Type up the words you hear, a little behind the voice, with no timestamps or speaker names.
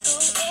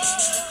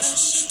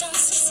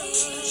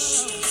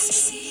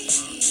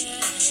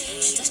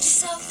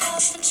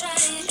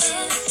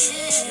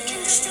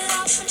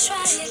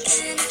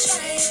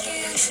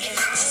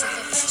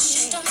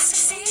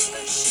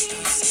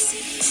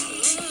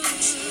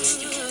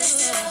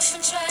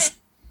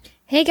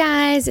Hey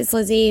guys, it's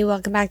Lizzie.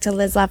 Welcome back to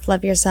Liz Left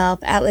Love Yourself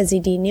at Lizzie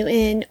D.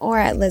 Newton or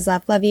at Liz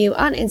Left Love You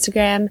on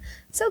Instagram.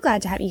 So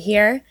glad to have you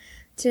here.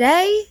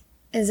 Today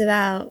is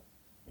about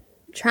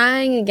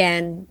trying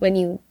again when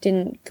you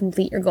didn't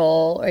complete your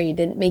goal or you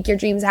didn't make your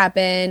dreams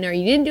happen or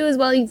you didn't do as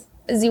well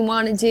as you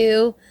wanted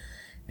to.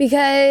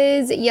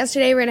 Because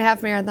yesterday I ran a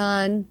half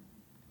marathon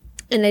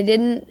and I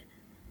didn't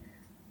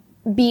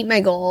beat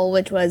my goal,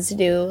 which was to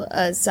do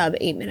a sub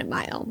 8-minute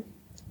mile.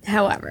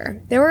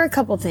 However, there were a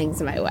couple things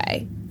in my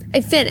way. I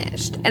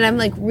finished, and I'm,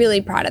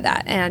 really proud of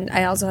that, and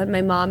I also had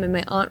my mom and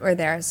my aunt were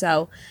there,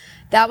 so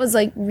that was,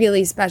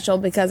 really special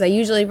because I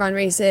usually run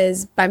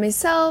races by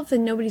myself,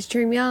 and nobody's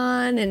cheering me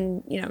on,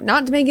 and,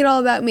 not to make it all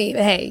about me,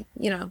 but hey,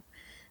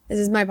 this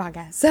is my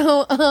podcast,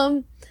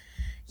 so,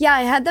 yeah,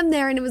 I had them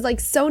there, and it was,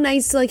 so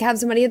nice to, have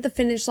somebody at the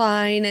finish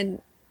line,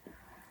 and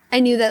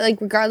I knew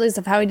that, regardless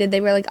of how I did, they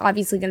were,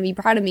 obviously gonna be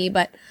proud of me,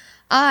 but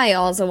I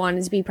also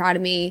wanted to be proud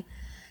of me,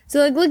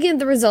 so, looking at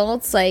the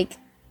results,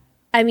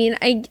 I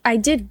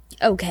did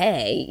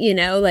okay,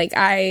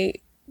 I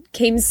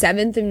came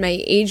 7th in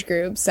my age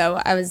group,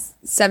 so I was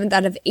 7th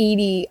out of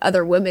 80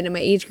 other women in my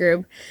age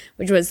group,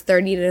 which was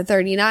 30 to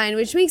 39,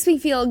 which makes me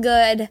feel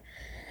good.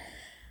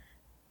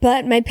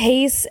 But my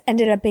pace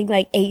ended up being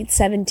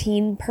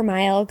 8:17 per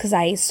mile because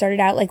I started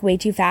out way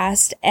too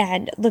fast,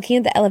 and looking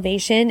at the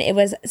elevation, it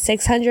was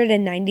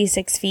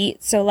 696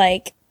 feet, so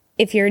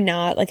if you're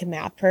not a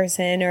math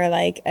person or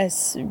a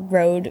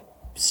road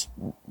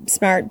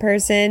smart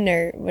person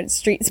or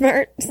street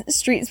smart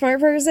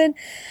person.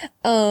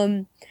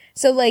 So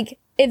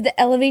if the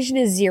elevation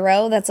is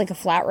 0, that's a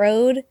flat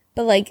road,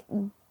 but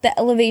the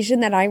elevation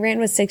that I ran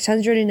was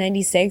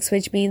 696,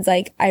 which means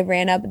I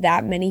ran up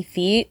that many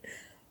feet,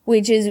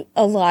 which is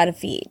a lot of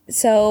feet.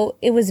 So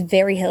it was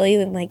very hilly,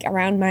 and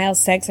around mile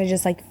 6, I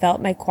just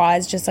felt my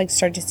quads just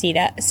start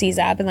to seize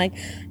up, and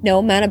no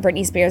amount of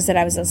Britney Spears that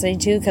I was listening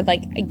to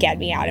could get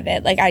me out of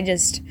it. I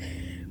just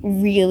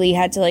really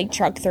had to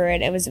truck through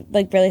it. It was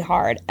really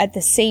hard. At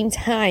the same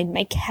time,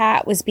 my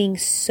cat was being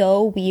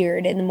so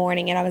weird in the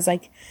morning, and I was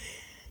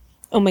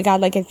oh my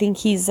God, I think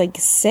he's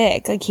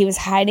sick. He was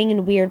hiding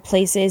in weird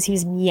places. He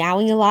was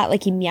meowing a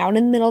lot. He meowed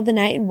in the middle of the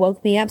night and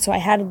woke me up. So I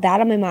had that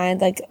on my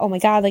mind. Oh my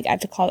God, I have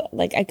to call,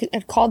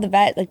 I called the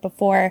vet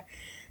before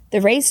the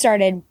race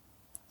started,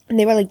 and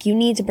they were you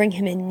need to bring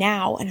him in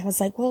now. And I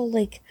was well,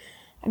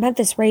 I'm at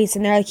this race,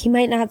 and they're he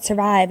might not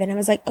survive. And I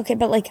was okay,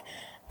 but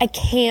I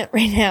can't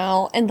right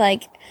now. And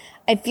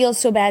I feel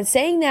so bad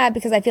saying that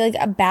because I feel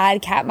a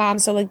bad cat mom.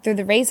 So through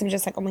the race, I'm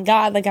just oh my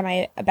God, am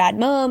I a bad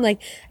mom? I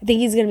think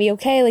he's going to be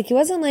okay. He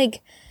wasn't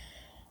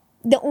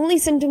the only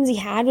symptoms he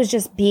had was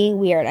just being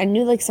weird. I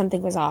knew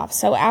something was off.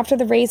 So after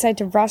the race, I had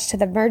to rush to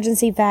the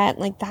emergency vet.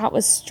 And that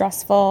was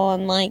stressful.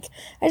 And I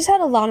just had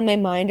a lot on my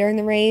mind during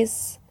the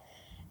race.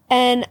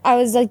 And I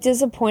was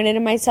disappointed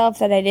in myself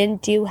that I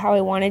didn't do how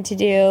I wanted to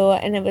do.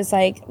 And it was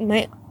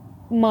my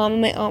mom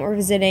and my aunt were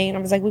visiting, and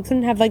I was we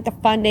couldn't have the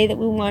fun day that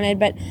we wanted,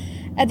 but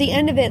at the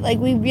end of it,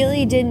 we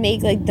really did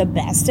make the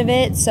best of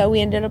it. So we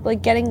ended up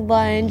getting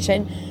lunch,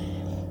 and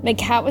my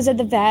cat was at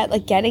the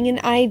vet getting an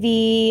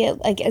IV,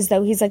 as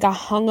though he's a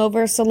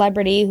hungover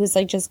celebrity who's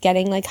just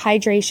getting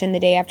hydration the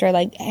day after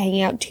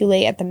hanging out too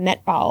late at the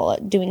Met Ball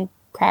doing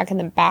crack in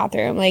the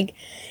bathroom.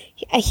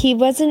 He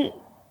wasn't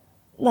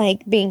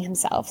being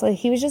himself.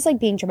 He was just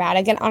being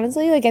dramatic. And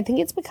honestly, I think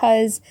it's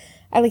because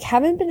I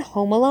haven't been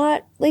home a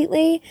lot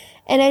lately.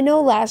 And I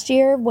know last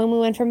year when we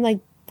went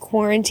from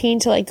quarantine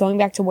to going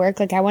back to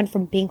work, I went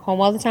from being home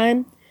all the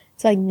time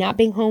to not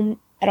being home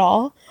at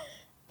all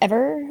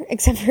ever,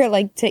 except for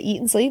to eat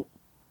and sleep.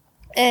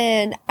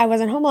 And I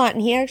wasn't home a lot,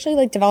 and he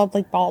actually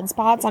developed bald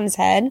spots on his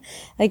head.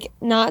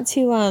 Not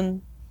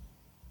to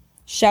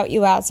shout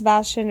you out,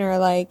 Sebastian,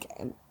 or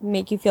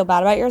make you feel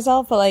bad about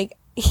yourself, but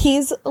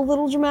he's a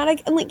little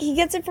dramatic, and he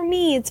gets it from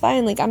me. It's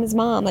fine. I'm his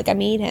mom. I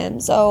made him.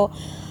 So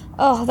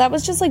that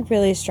was just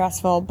really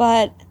stressful.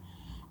 But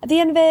at the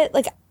end of it,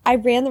 I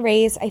ran the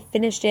race, I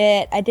finished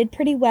it, I did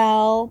pretty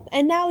well.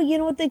 And now, you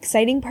know what the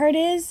exciting part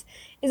is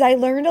I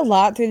learned a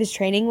lot through this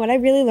training. What I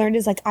really learned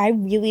is I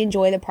really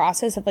enjoy the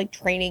process of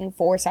training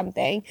for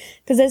something.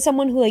 Because as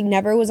someone who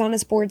never was on a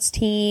sports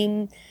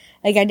team,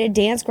 I did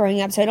dance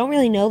growing up, so I don't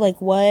really know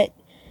what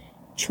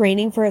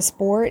training for a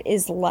sport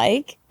is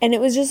like. And it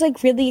was just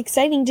really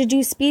exciting to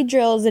do speed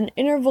drills and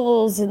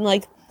intervals and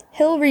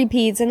hill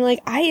repeats, and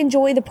I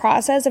enjoy the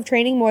process of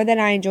training more than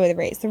I enjoy the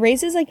race. The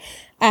race is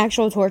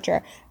actual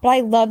torture, but I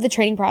love the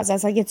training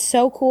process. It's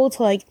so cool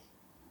to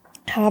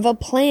have a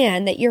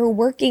plan that you're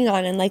working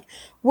on and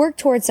work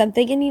towards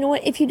something. And you know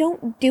what, if you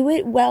don't do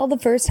it well the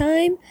first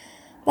time,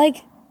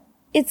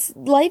 it's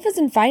life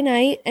isn't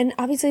finite, and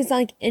obviously it's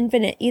not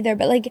infinite either,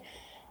 but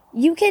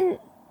you can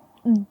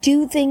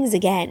do things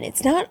again.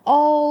 It's not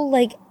all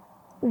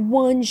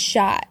one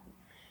shot,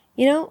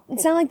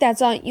 it's not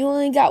that's all, you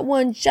only got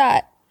one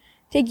shot.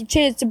 Take your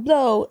chance to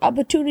blow.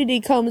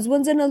 Opportunity comes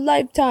once in a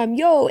lifetime.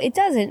 Yo, it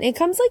doesn't. It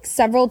comes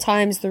several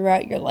times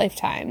throughout your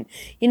lifetime.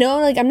 I'm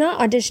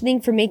not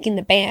auditioning for making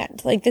the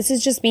band. This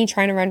is just me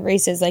trying to run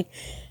races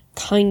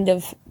kind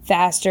of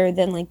faster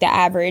than the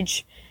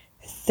average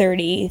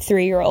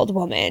 33-year-old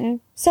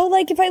woman. So,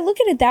 like, if I look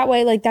at it that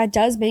way, like, that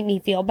does make me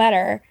feel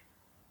better.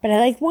 But I,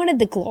 like, wanted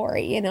the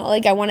glory, you know?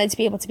 Like, I wanted to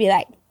be able to be,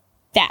 like,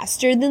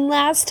 faster than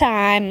last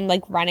time,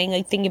 like, running,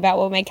 like, thinking about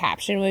what my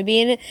caption would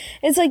be. And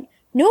it's like,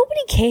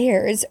 nobody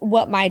cares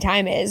what my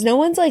time is. No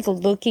one's, like,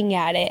 looking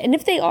at it. And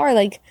if they are,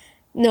 like,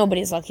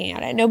 nobody's looking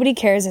at it. Nobody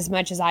cares as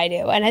much as I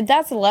do. And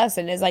that's the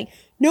lesson, is, like,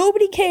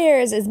 nobody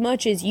cares as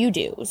much as you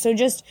do. So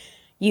just,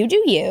 you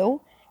do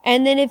you.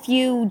 And then if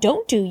you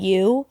don't do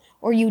you,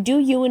 or you do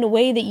you in a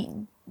way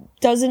that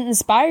doesn't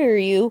inspire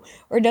you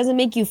or doesn't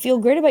make you feel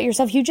great about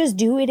yourself, you just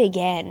do it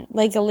again,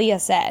 like Aaliyah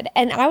said.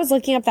 And I was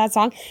looking up that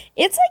song.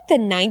 It's like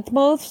the 9th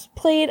most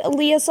played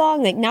Aaliyah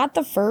song, like not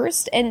the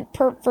first. And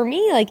for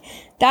me, like,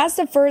 that's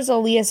the first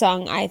Aaliyah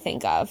song I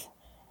think of.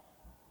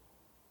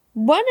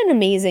 What an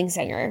amazing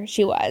singer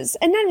she was.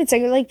 And not even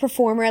singer, like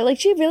performer. Like,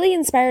 she really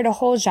inspired a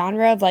whole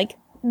genre of, like,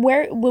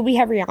 where would we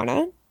have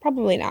Rihanna?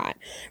 Probably not.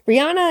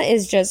 Rihanna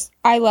is just,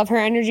 I love her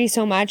energy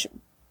so much.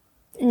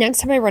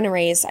 Next time I run a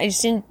race, I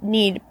just didn't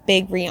need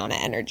big Rihanna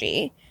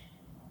energy.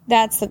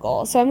 That's the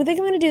goal. So I think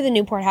I'm going to do the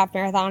Newport Half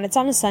Marathon. It's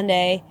on a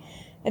Sunday.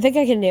 I think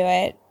I can do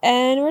it.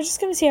 And we're just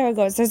going to see how it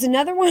goes. There's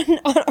another one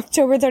on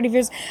October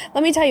 31st.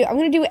 Let me tell you, I'm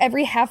going to do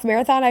every half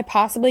marathon I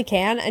possibly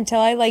can until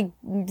I, like,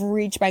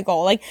 reach my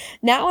goal. Like,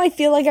 now I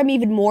feel like I'm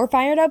even more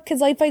fired up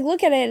because, like, if I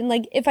look at it and,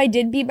 like, if I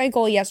did beat my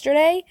goal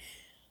yesterday,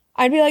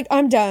 I'd be like,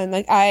 I'm done.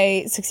 Like,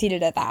 I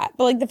succeeded at that.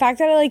 But, like, the fact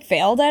that I, like,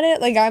 failed at it,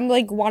 like, I'm,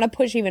 like, want to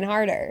push even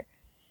harder.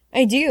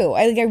 I do.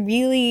 I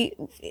really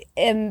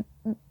am.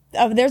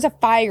 There's a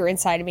fire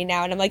inside of me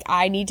now, and I'm like,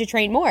 I need to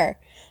train more.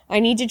 I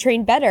need to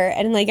train better.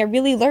 And, like, I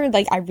really learned,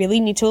 like, I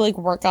really need to, like,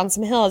 work on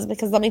some hills,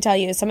 because let me tell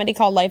you, somebody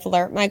called Life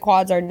Alert. My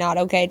quads are not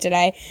okay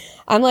today.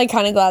 I'm, like,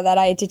 kind of glad that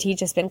I had to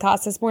teach a spin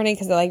class this morning,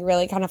 because it, like,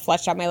 really kind of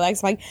fleshed out my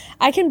legs. I'm like,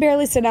 I can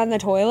barely sit on the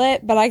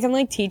toilet, but I can,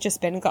 like, teach a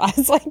spin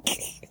class. Like,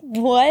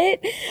 what?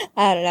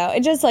 I don't know.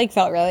 It just, like,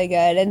 felt really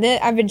good. And then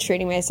I've been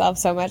treating myself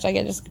so much. Like,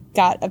 I just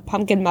got a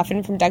pumpkin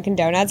muffin from Dunkin'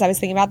 Donuts. I was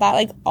thinking about that,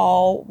 like,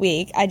 all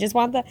week. I just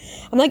want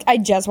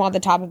the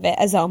top of it,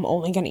 as though I'm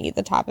only going to eat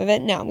the top of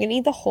it. No, I'm going to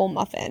eat the whole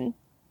muffin.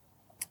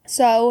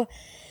 So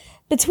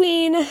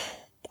between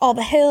all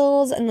the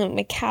hills and then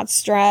my cat's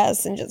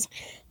stress and just,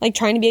 like,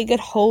 trying to be a good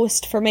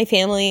host for my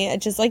family,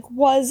 it just, like,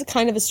 was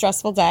kind of a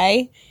stressful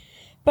day.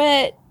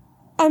 But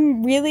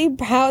I'm really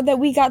proud that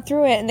we got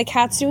through it, and the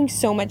cat's doing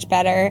so much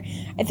better.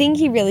 I think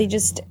he really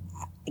just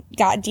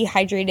got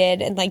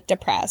dehydrated and, like,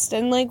 depressed.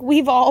 And, like,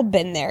 we've all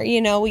been there,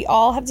 you know? We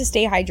all have to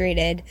stay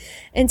hydrated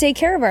and take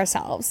care of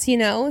ourselves, you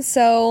know?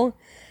 So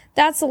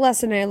that's the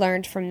lesson I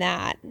learned from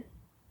that.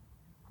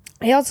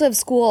 I also have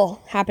school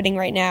happening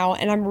right now,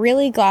 and I'm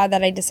really glad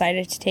that I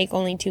decided to take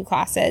only 2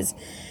 classes,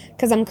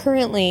 because I'm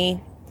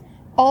currently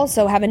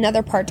also have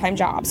another part-time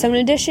job. So in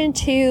addition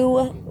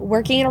to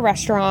working in a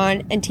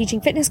restaurant and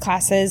teaching fitness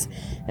classes,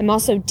 I'm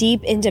also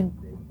deep into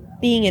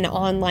being an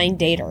online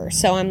dater.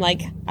 So I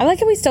like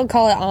how we still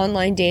call it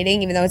online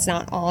dating, even though it's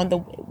not on the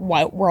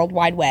World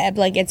Wide Web.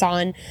 Like, it's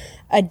on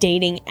a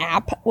dating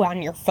app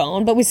on your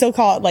phone, but we still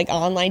call it, like,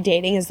 online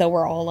dating, as though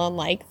we're all on,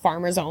 like,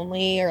 Farmers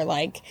Only or,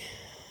 like,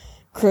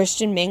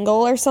 Christian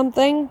Mingle or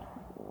something.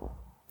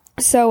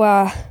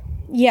 So,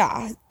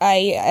 yeah, I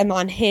am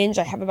on Hinge.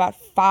 I have about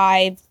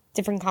 5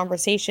 different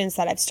conversations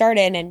that I've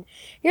started. And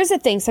here's the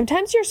thing.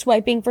 Sometimes you're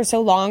swiping for so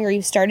long, or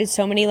you've started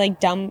so many, like,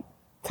 dumb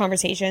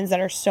conversations that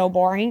are so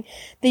boring,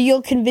 that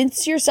you'll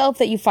convince yourself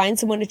that you find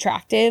someone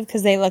attractive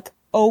because they look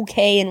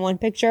okay in one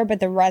picture, but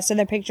the rest of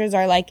the pictures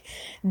are, like,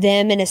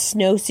 them in a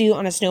snowsuit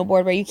on a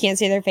snowboard where you can't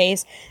see their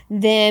face,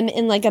 them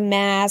in, like, a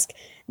mask,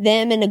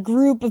 them in a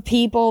group of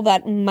people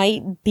that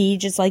might be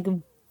just, like,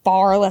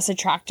 far less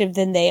attractive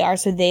than they are,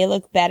 so they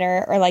look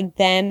better, or, like,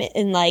 them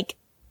in, like,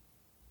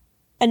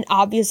 an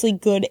obviously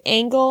good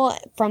angle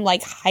from,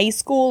 like, high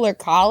school or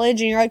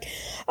college, and you're like,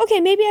 okay,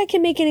 maybe I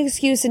can make an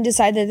excuse and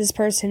decide that this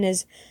person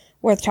is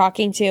worth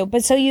talking to.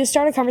 But so you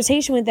start a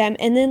conversation with them,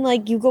 and then,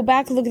 like, you go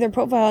back and look at their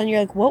profile, and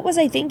you're like, what was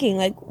I thinking?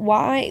 Like,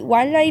 why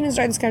did I even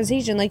start this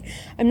conversation? Like,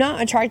 I'm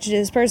not attracted to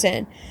this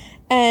person.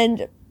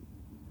 And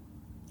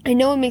I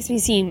know it makes me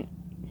seem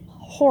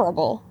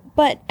horrible,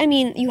 but I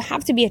mean, you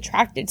have to be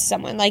attracted to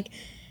someone. Like,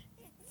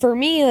 for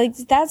me, like,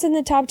 that's in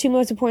the top 2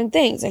 most important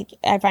things. Like,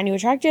 I find you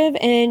attractive,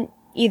 and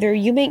either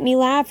you make me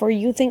laugh or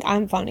you think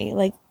I'm funny.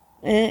 Like,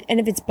 and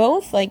if it's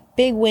both, like,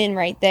 big win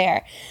right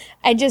there.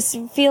 I just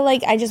feel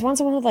like I just want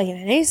someone with, like,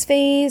 a nice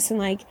face and,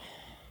 like,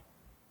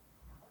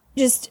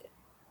 just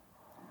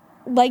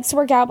likes to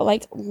work out, but,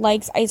 like,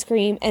 likes ice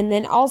cream. And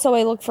then also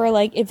I look for,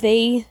 like, if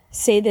they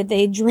say that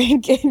they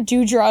drink and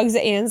do drugs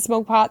and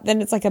smoke pot,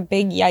 then it's, like, a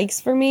big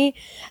yikes for me.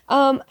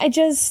 Also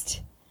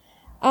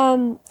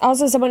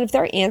someone, if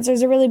their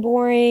answers are really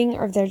boring,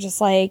 or if they're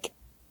just, like,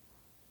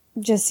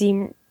 just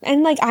seem,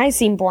 and, like, I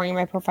seem boring in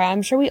my profile.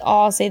 I'm sure we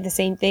all say the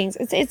same things.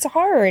 It's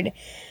hard.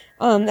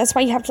 That's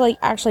why you have to, like,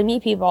 actually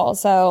meet people.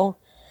 So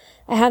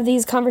I have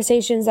these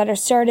conversations that are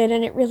started,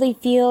 and it really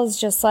feels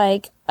just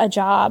like a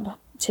job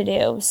to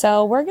do.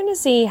 So we're going to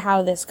see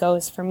how this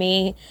goes for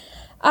me.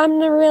 I'm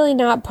really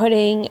not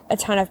putting a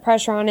ton of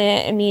pressure on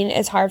it. I mean,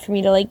 it's hard for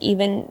me to, like,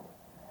 even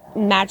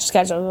match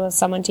schedules with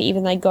someone to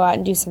even, like, go out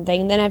and do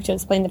something. And then I have to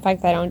explain the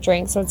fact that I don't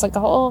drink. So it's like a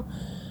whole...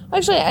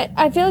 Actually,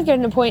 I feel like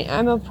I'm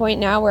at a point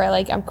now where,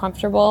 like, I'm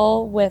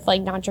comfortable with,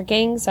 like, not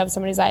drinking. So if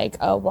somebody's like,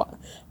 oh, well,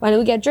 why don't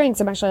we get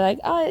drinks? I'm actually like,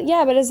 oh,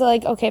 yeah, but is it,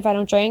 like, okay if I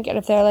don't drink? And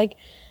if they're like,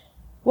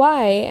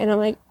 why? And I'm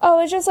like,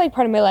 oh, it's just, like,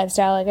 part of my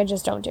lifestyle. Like, I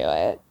just don't do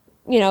it.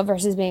 You know,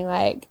 versus being,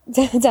 like,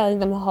 telling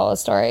them the whole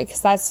story.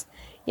 Because that's,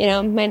 you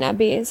know, might not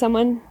be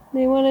someone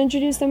they want to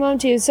introduce them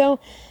onto. So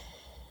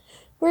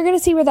we're going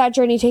to see where that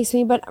journey takes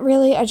me. But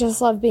really, I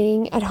just love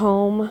being at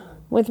home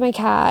with my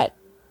cat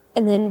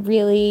and then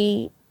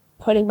really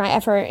putting my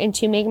effort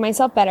into making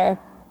myself better.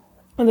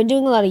 I've been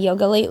doing a lot of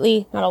yoga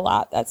lately. Not a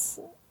lot. That's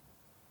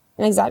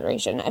an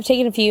exaggeration. I've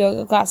taken a few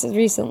yoga classes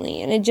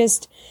recently, and it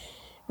just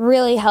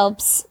really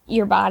helps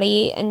your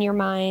body and your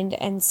mind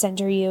and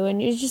center you.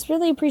 And you just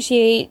really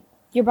appreciate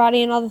your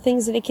body and all the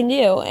things that it can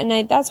do.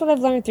 And that's what I've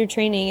learned through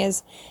training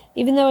is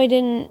even though I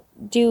didn't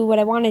do what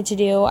I wanted to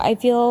do, I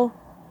feel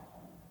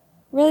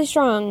really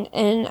strong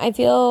and I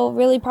feel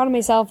really proud of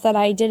myself that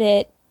I did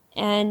it.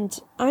 And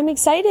I'm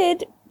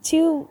excited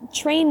to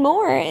train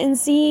more and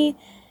see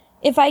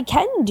if I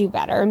can do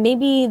better.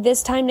 Maybe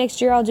this time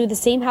next year I'll do the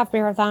same half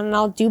marathon and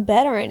I'll do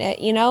better in it.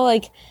 You know,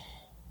 like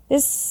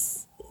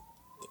this,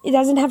 it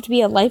doesn't have to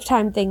be a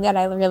lifetime thing that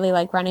I really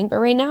like running, but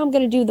right now I'm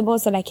going to do the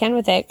most that I can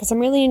with it because I'm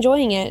really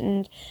enjoying it.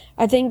 And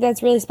I think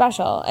that's really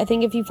special. I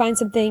think if you find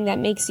something that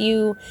makes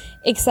you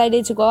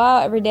excited to go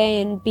out every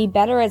day and be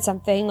better at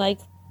something, like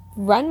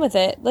run with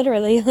it,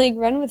 literally, like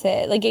run with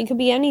it. Like it could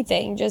be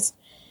anything. Just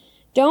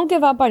don't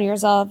give up on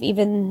yourself,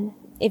 even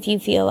if you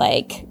feel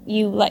like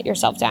you let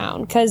yourself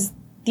down, because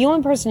the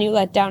only person you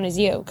let down is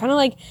you. Kind of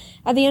like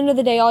at the end of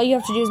the day, all you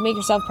have to do is make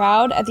yourself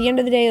proud. At the end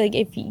of the day, like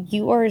if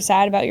you are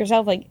sad about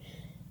yourself, like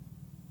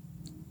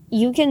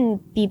you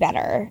can be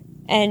better,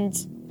 and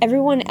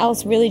everyone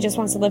else really just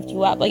wants to lift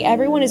you up. Like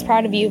everyone is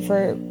proud of you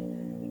for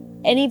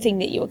anything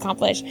that you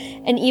accomplish.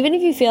 And even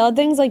if you fail at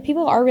things, like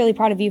people are really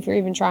proud of you for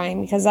even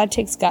trying, because that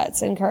takes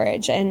guts and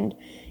courage, and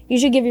you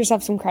should give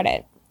yourself some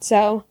credit.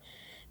 So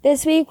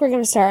this week, we're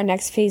going to start our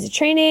next phase of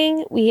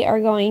training. We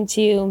are going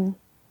to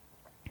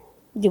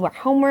do our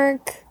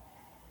homework.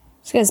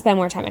 Just going to spend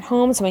more time at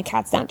home so my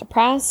cat's not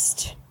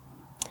depressed.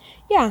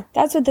 Yeah,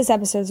 that's what this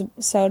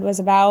episode was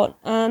about.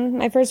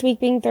 My first week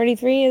being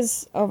 33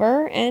 is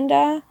over.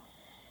 And,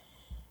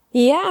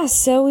 yeah,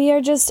 so we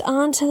are just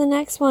on to the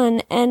next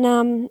one.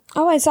 And,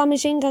 I saw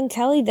Machine Gun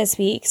Kelly this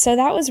week. So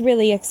that was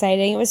really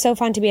exciting. It was so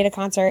fun to be at a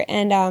concert.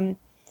 And,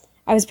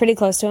 I was pretty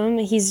close to him.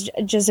 He's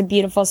just a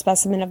beautiful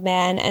specimen of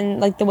man,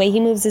 and like the way he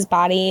moves his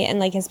body and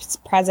like his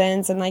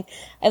presence, and like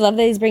I love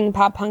that he's bringing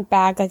pop punk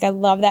back. Like I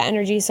love that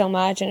energy so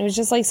much, and it was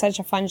just like such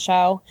a fun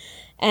show.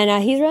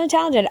 And he's really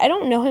talented. I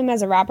don't know him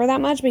as a rapper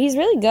that much, but he's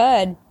really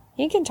good.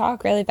 He can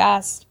talk really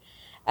fast.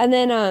 And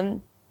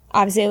then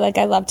obviously, like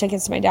I love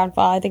Tickets to My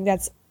Downfall. I think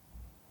that's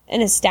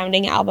an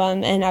astounding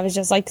album, and I was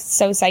just like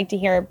so psyched to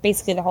hear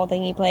basically the whole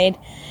thing he played.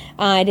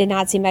 I did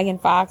not see Megan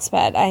Fox,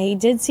 but I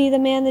did see the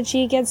man that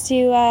she gets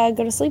to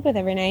go to sleep with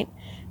every night,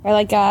 or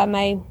like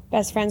my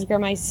best friend's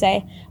grandma used to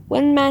say,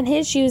 "Wouldn't mind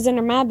his shoes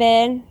under my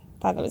bed."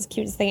 Thought that was the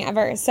cutest thing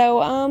ever.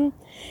 So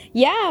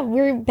yeah,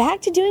 we're back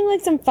to doing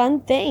like some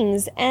fun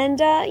things, and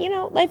you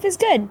know, life is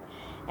good.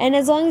 And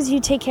as long as you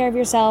take care of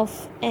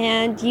yourself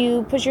and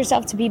you push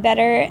yourself to be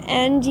better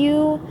and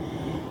you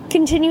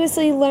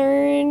continuously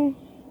learn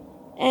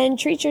and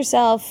treat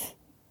yourself,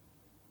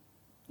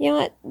 you know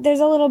what? There's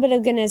a little bit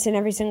of goodness in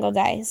every single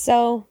day.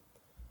 So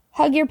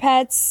hug your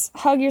pets,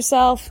 hug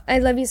yourself. I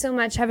love you so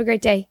much. Have a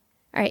great day.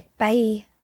 All right. Bye.